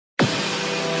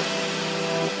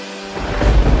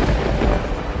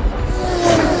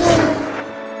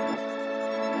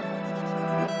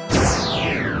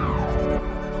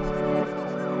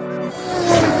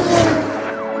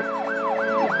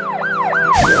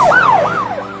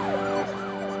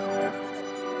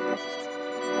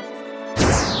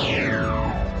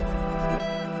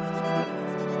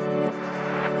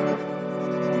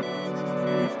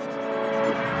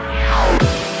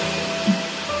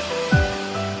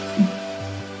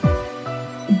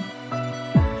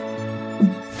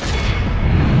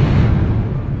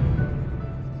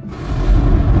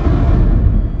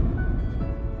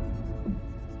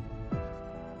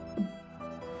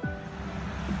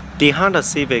The Honda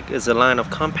Civic is a line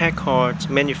of compact cars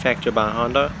manufactured by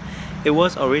Honda. It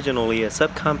was originally a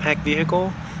subcompact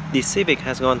vehicle. The Civic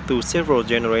has gone through several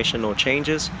generational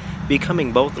changes,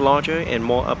 becoming both larger and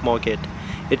more upmarket.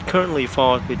 It currently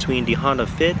falls between the Honda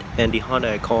Fit and the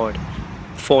Honda Accord.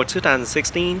 For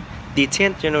 2016, the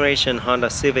 10th generation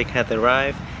Honda Civic had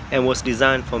arrived and was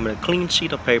designed from a clean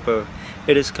sheet of paper.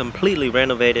 It is completely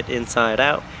renovated inside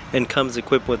out and comes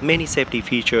equipped with many safety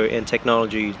features and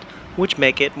technologies, which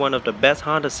make it one of the best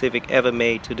Honda Civic ever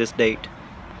made to this date.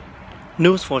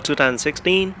 News for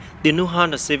 2016, the new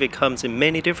Honda Civic comes in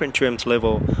many different trims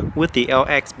level, with the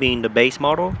LX being the base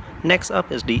model. Next up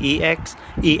is the EX,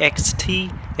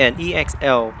 EXT, and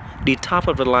EXL, the top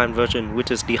of the line version,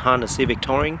 which is the Honda Civic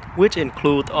Touring, which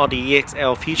includes all the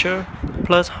EXL feature,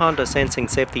 plus Honda Sensing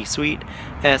Safety Suite,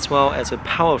 as well as a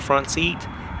power front seat,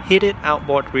 heated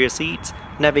outboard rear seats,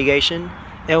 navigation,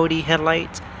 LED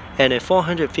headlights, and a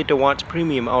 450 watts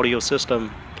premium audio system.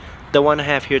 The one I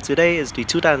have here today is the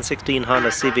 2016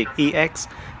 Honda Civic EX,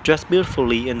 dressed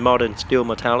beautifully in modern steel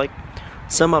metallic.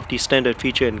 Some of the standard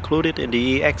features included in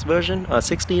the EX version are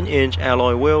 16-inch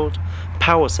alloy wheels,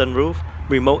 power sunroof,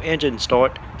 remote engine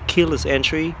start, keyless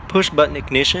entry, push-button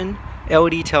ignition,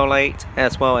 LED taillights,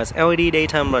 as well as LED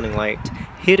daytime running lights,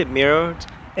 heated mirrors,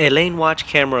 a lane watch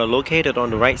camera located on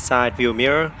the right side view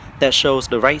mirror that shows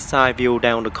the right side view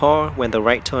down the car when the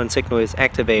right turn signal is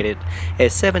activated, a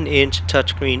 7-inch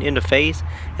touchscreen interface,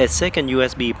 a second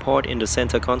USB port in the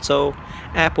center console,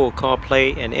 Apple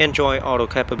CarPlay and Android Auto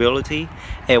capability,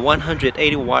 a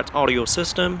 180 watt audio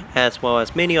system, as well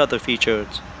as many other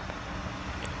features.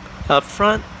 Up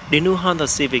front, the new Honda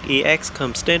Civic EX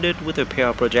comes standard with a pair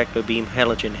of projector beam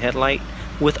halogen headlight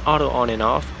with auto on and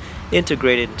off.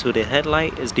 Integrated into the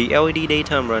headlight is the LED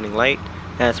daytime running light,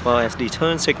 as well as the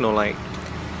turn signal light.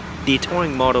 The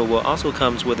Touring model will also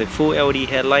comes with a full LED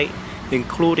headlight,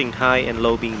 including high and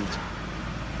low beams.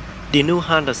 The new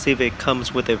Honda Civic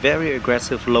comes with a very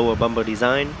aggressive lower bumper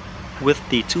design, with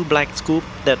the two black scoops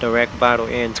that direct vital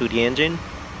air into the engine.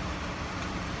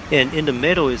 And in the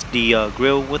middle is the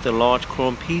grille with a large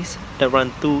chrome piece that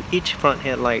runs through each front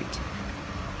headlight.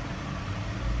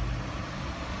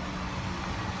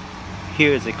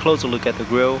 Here is a closer look at the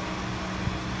grille.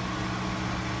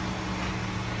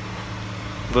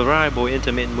 Variable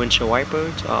intermittent windshield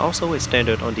wipers are also a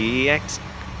standard on the EX.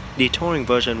 The Touring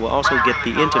version will also get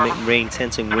the intermittent rain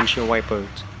sensing windshield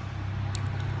wipers.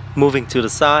 Moving to the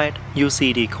side, you'll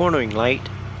see the cornering light.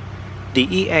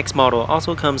 The EX model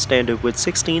also comes standard with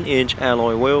 16-inch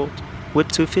alloy wheels with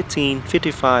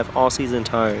 215/55 all-season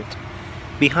tires.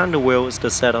 Behind the wheel is the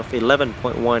set of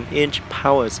 11.1-inch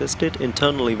power-assisted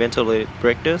internally ventilated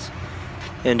brake discs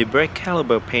and the brake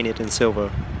caliper painted in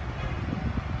silver.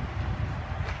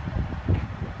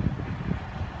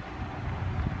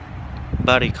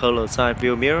 Body color side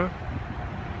view mirror.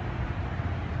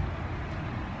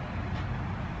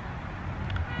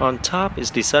 On top is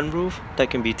the sunroof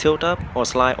that can be tilted up or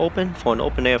slide open for an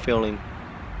open air feeling.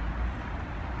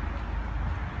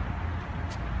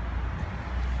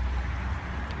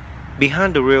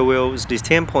 Behind the rear wheel is the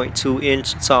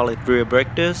 10.2-inch solid rear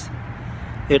brake disc.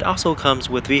 It also comes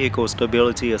with vehicle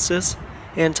stability assist,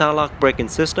 anti-lock braking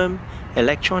system,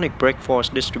 electronic brake force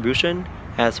distribution,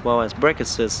 as well as brake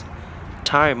assist.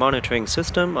 Tire monitoring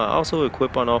system are also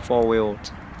equipped on all four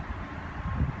wheels.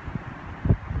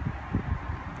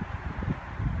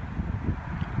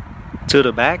 To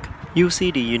the back, you see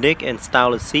the unique and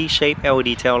stylish C-shaped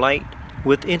LED tail light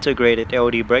with integrated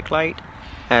LED brake light,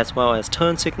 as well as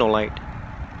turn signal light.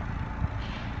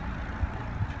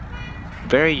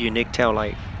 Very unique tail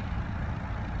light.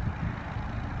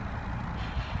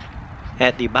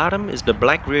 At the bottom is the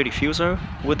black rear diffuser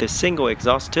with a single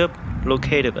exhaust tip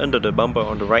located under the bumper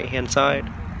on the right hand side.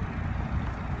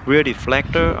 Rear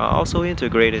deflector are also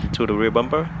integrated to the rear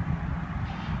bumper.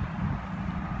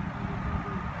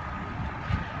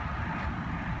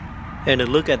 And a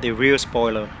look at the rear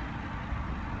spoiler.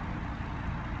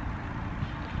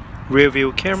 Rear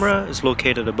view camera is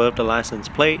located above the license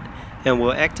plate and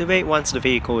will activate once the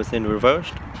vehicle is in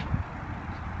reverse.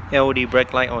 LED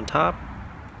brake light on top.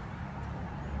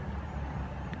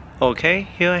 Okay,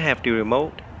 here I have the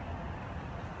remote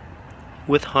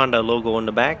with Honda logo on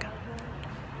the back.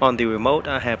 On the remote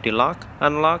I have the lock,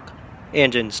 unlock,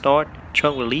 engine start,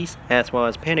 trunk release, as well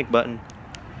as panic button.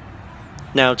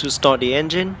 Now to start the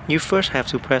engine, you first have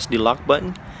to press the lock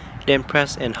button, then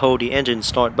press and hold the engine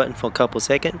start button for a couple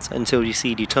seconds until you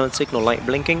see the turn signal light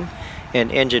blinking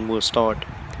and engine will start.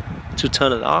 To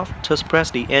turn it off, just press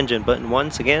the engine button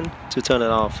once again to turn it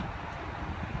off.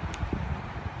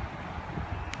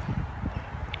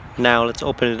 Now let's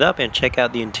open it up and check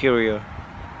out the interior.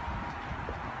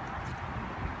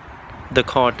 The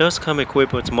car does come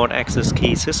equipped with smart access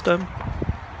key system.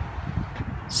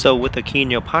 So with the key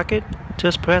in your pocket,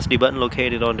 just press the button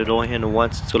located on the door handle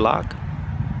once to lock.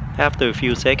 After a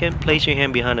few seconds, place your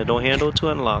hand behind the door handle to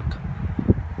unlock.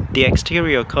 The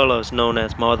exterior color is known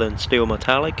as modern steel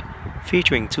metallic,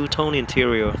 featuring two-tone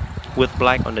interior with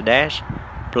black on the dash,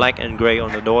 black and gray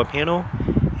on the door panel,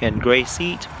 and gray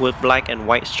seat with black and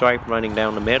white stripe running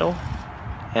down the middle,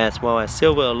 as well as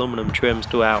silver aluminum trims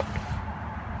throughout.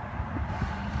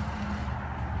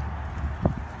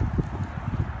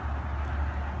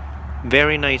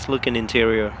 Very nice looking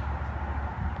interior.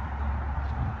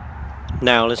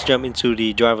 Now let's jump into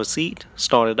the driver's seat,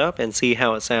 start it up and see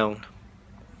how it sounds.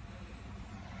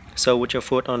 So with your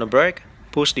foot on the brake,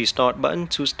 push the start button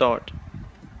to start.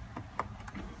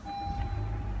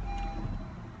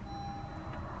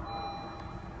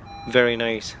 Very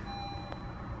nice.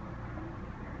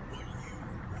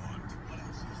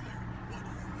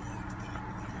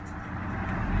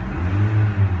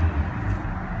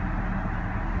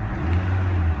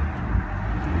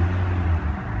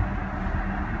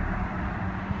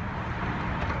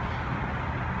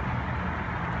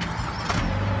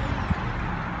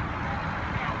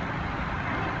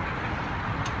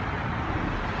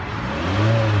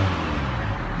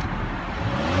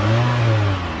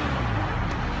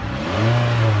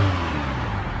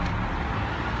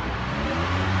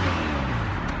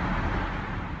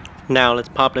 Now let's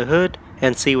pop the hood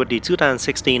and see what the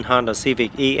 2016 Honda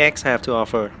Civic EX have to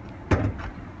offer.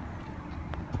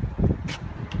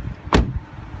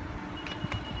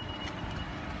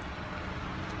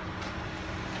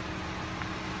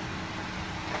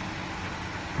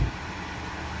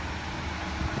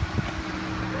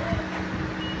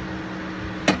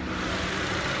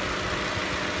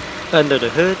 Under the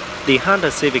hood, the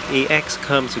Honda Civic EX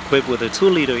comes equipped with a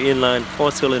 2-liter inline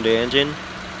 4-cylinder engine,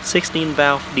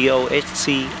 16-valve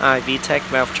DOHC IV-TEC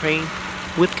valve train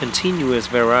with continuous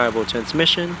variable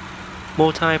transmission,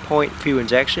 multi-point fuel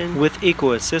injection with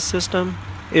equal assist system.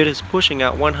 It is pushing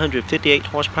out 158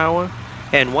 horsepower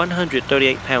and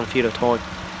 138 pound-feet of torque.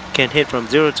 Can hit from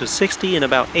 0 to 60 in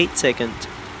about 8 seconds.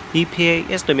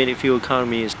 EPA estimated fuel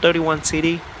economy is 31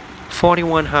 city,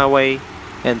 41 highway,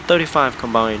 and 35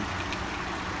 combined.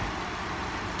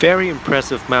 Very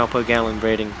impressive mile per gallon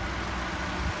rating.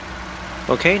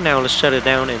 Okay, now let's shut it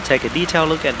down and take a detailed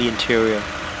look at the interior.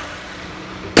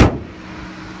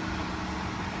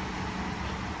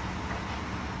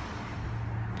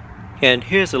 And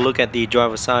here's a look at the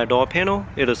driver's side door panel.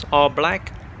 It is all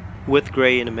black with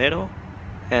gray in the middle,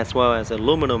 as well as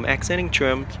aluminum accenting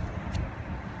trim.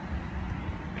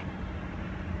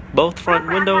 Both front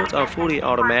windows are fully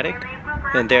automatic,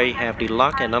 and there you have the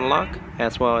lock and unlock,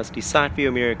 as well as the side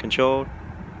view mirror control.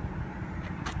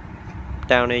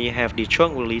 Down there you have the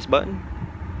trunk release button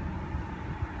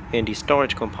and the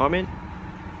storage compartment.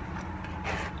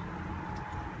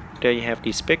 There you have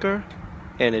the speaker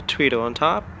and a tweeter on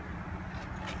top.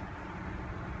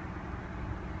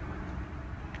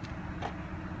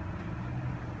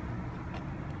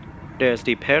 There's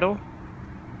the pedal.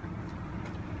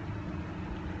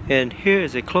 And here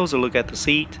is a closer look at the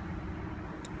seat.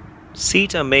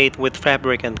 Seats are made with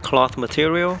fabric and cloth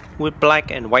material with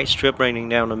black and white strip running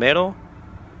down the middle.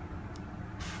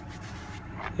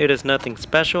 It is nothing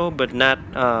special, but not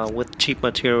with cheap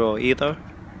material either.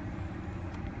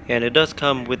 And it does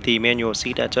come with the manual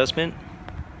seat adjustment.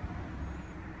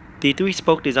 The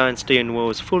 3-spoke design steering wheel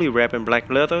is fully wrapped in black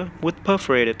leather with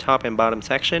perforated top and bottom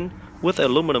section with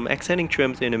aluminum accenting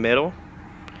trims in the middle.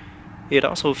 It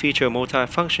also features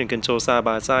multi-function control side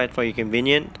by side for your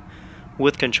convenience,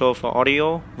 with control for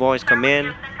audio, voice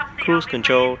command, cruise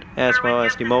control, as well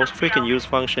as the most frequent use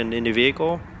function in the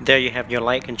vehicle. There you have your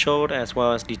light control as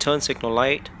well as the turn signal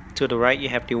light. To the right you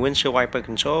have the windshield wiper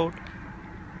control.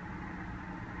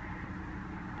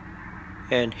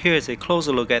 And here's a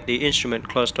closer look at the instrument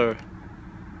cluster.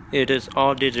 It is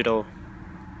all digital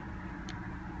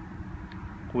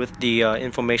with the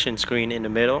information screen in the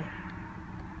middle.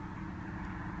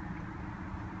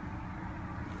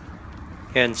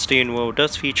 And steering wheel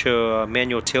does feature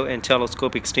manual tilt and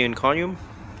telescopic steering column.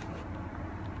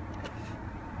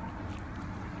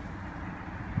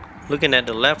 Looking at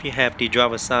the left, you have the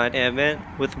driver's side air vent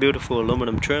with beautiful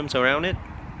aluminum trims around it.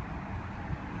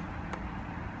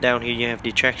 Down here you have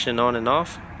the traction on and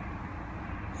off.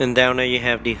 And down there you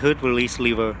have the hood release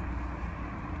lever.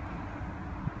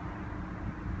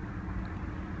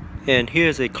 And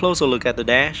here's a closer look at the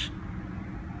dash.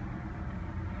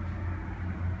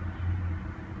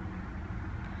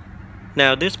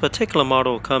 Now this particular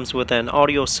model comes with an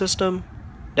audio system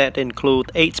that includes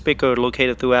 8 speakers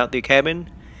located throughout the cabin,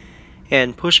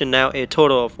 and pushing out a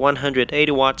total of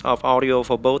 180 watts of audio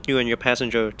for both you and your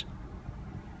passengers.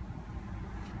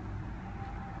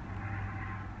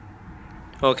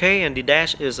 Okay, and the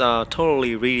dash is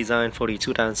totally redesigned for the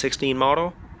 2016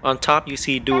 model. On top you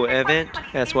see dual air vent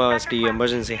as well as the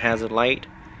emergency hazard light.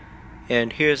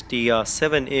 And here's the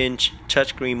 7-inch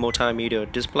touchscreen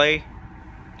multimedia display.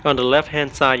 On the left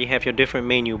hand side you have your different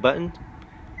menu buttons.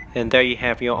 And there you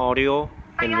have your audio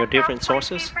and your different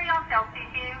sources.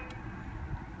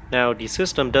 Now the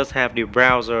system does have the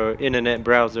internet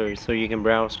browser, so you can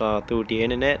browse through the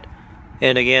internet.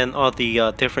 And again, all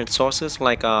the different sources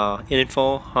like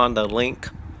info, Honda link,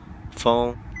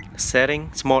 phone, setting,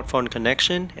 smartphone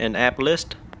connection, and app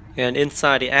list. And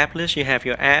inside the app list you have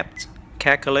your apps,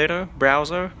 calculator,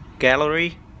 browser,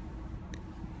 gallery,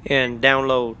 and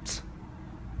downloads,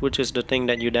 which is the thing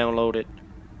that you downloaded.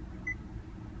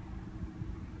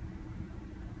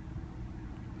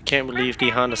 Can't believe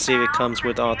the Honda Civic comes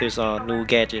with all these new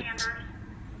gadgets.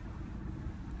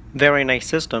 Very nice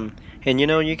system. And you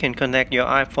know, you can connect your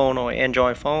iPhone or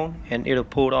Android phone and it'll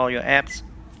pull all your apps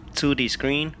to the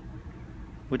screen,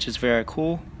 which is very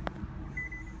cool.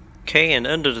 Okay, and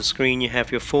under the screen you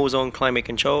have your full zone climate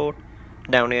control.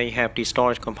 Down there you have the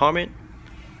storage compartment.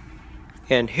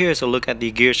 And here's a look at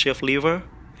the gear shift lever.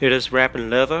 It is wrapped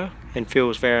in leather and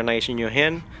feels very nice in your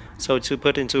hand. So to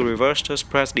put into reverse, just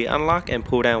press the unlock and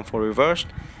pull down for reverse.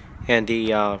 And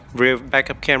the rear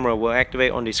backup camera will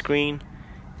activate on the screen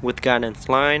with guidance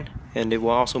line. And it will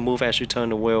also move as you turn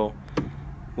the wheel.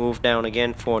 Move down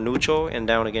again for neutral and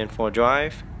down again for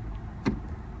drive.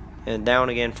 And down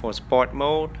again for sport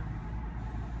mode.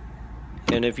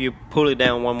 And if you pull it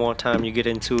down one more time you get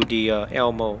into the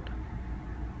L mode.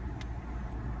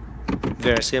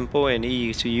 Very simple and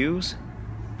easy to use.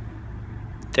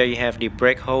 There you have the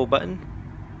brake hold button.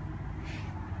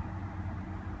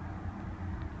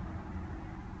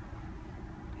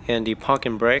 And the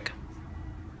parking brake.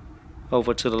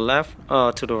 Over to the left,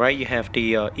 to the right you have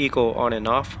the eco on and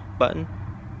off button.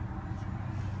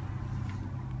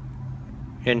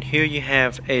 And here you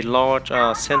have a large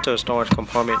center storage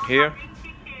compartment here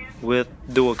with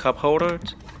dual cup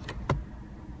holders.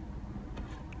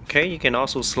 Okay, you can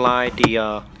also slide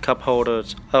the cup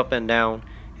holders up and down,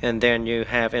 and then you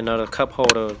have another cup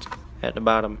holder at the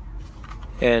bottom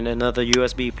and another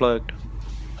USB plug.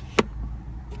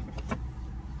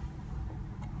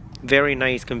 Very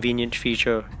nice, convenient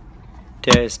feature.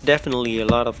 There is definitely a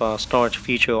lot of storage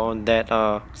feature on that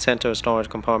center storage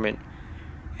compartment.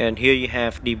 And here you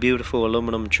have the beautiful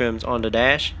aluminum trims on the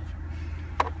dash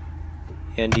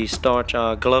and the storage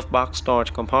glove box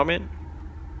storage compartment.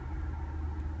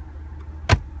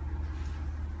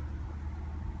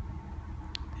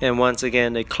 And once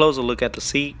again, a closer look at the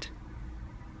seat.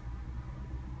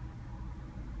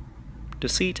 The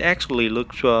seat actually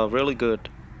looks really good.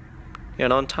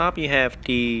 And on top you have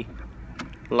the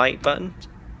light button.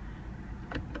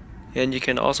 And you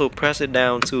can also press it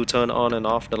down to turn on and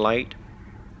off the light.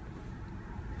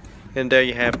 And there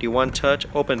you have the one touch,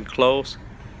 open, close,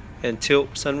 and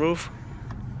tilt sunroof.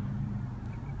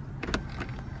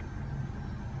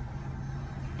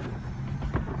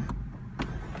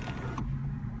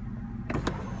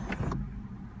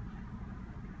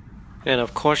 And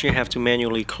of course you have to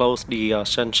manually close the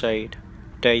sunshade.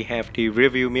 There you have the rear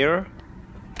view mirror,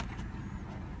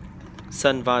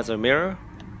 sun visor mirror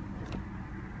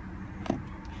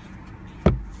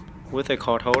with a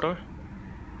card holder.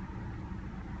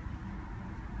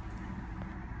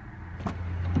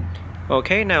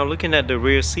 Okay, now looking at the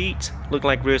rear seats, look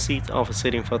like rear seats offer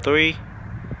sitting for 3.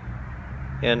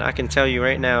 And I can tell you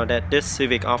right now that this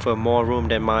Civic offers more room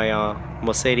than my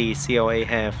Mercedes CLA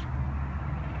have.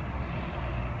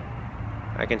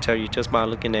 I can tell you just by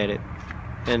looking at it.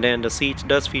 And then the seats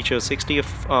does feature 60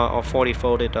 or 40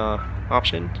 folded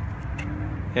options.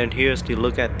 And here's the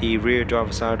look at the rear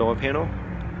driver's side door panel.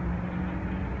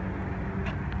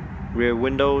 Rear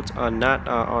windows are not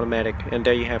automatic, and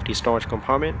there you have the storage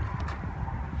compartment.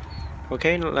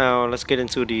 Okay, now let's get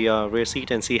into the rear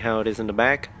seat and see how it is in the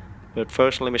back. But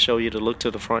first let me show you the look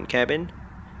to the front cabin.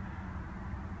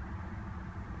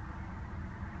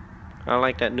 I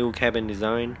like that new cabin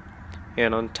design.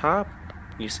 And on top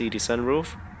you see the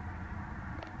sunroof.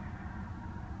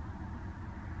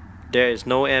 There is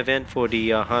no air vent for the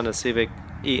Honda Civic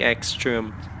EX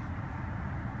trim.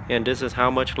 And this is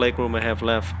how much legroom I have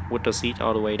left with the seat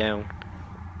all the way down.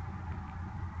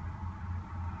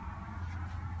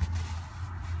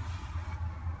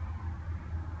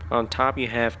 On top you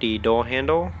have the door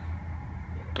handle,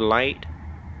 the light,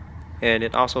 and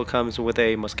it also comes with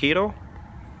a mosquito.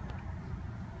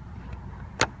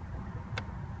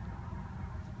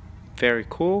 Very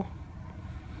cool.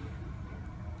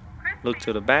 Look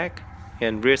to the back,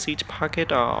 and rear seat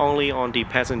pocket are only on the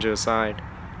passenger side.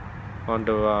 On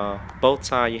the both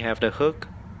sides you have the hook.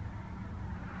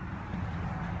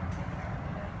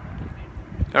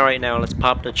 Alright, now let's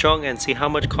pop the trunk and see how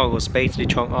much cargo space the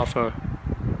trunk offers.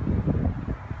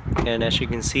 And as you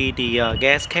can see, the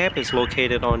gas cap is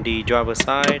located on the driver's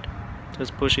side.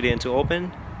 Just push it in to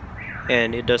open,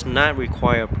 and it does not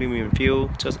require premium fuel,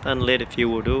 just unleaded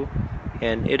fuel will do,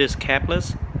 and it is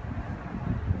capless.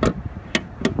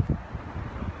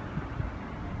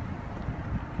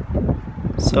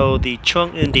 So the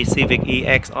trunk in the Civic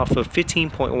EX offers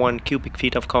 15.1 cubic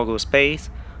feet of cargo space,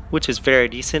 which is very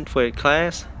decent for its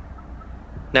class.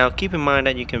 Now keep in mind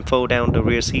that you can fold down the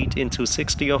rear seat into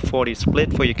 60 or 40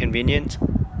 split for your convenience.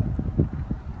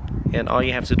 And all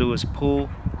you have to do is pull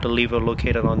the lever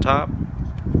located on top.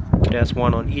 There's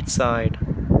one on each side.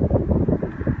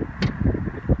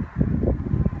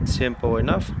 Simple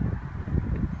enough.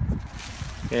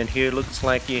 And here looks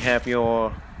like you have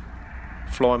your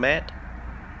floor mat.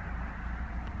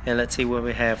 And let's see what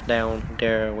we have down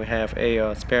there. We have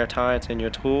a spare tires and your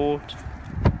tools.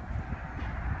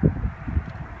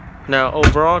 Now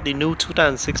overall, the new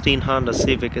 2016 Honda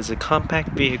Civic is a compact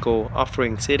vehicle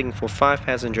offering seating for 5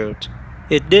 passengers.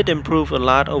 It did improve a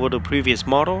lot over the previous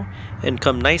model and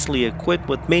come nicely equipped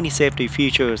with many safety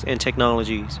features and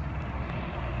technologies.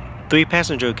 3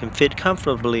 passengers can fit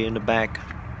comfortably in the back.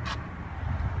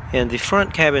 And the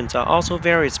front cabins are also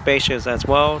very spacious as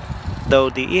well, though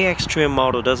the EX trim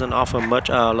model doesn't offer much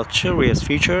luxurious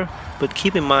feature, but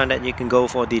keep in mind that you can go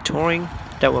for the touring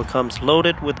that will come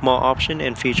loaded with more option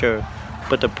and feature,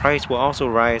 but the price will also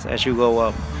rise as you go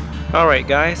up. Alright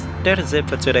guys, that is it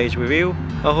for today's review.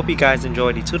 I hope you guys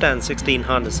enjoyed the 2016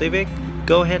 Honda Civic.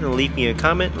 Go ahead and leave me a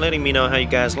comment letting me know how you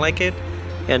guys like it,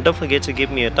 and don't forget to give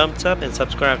me a thumbs up and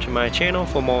subscribe to my channel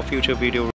for more future video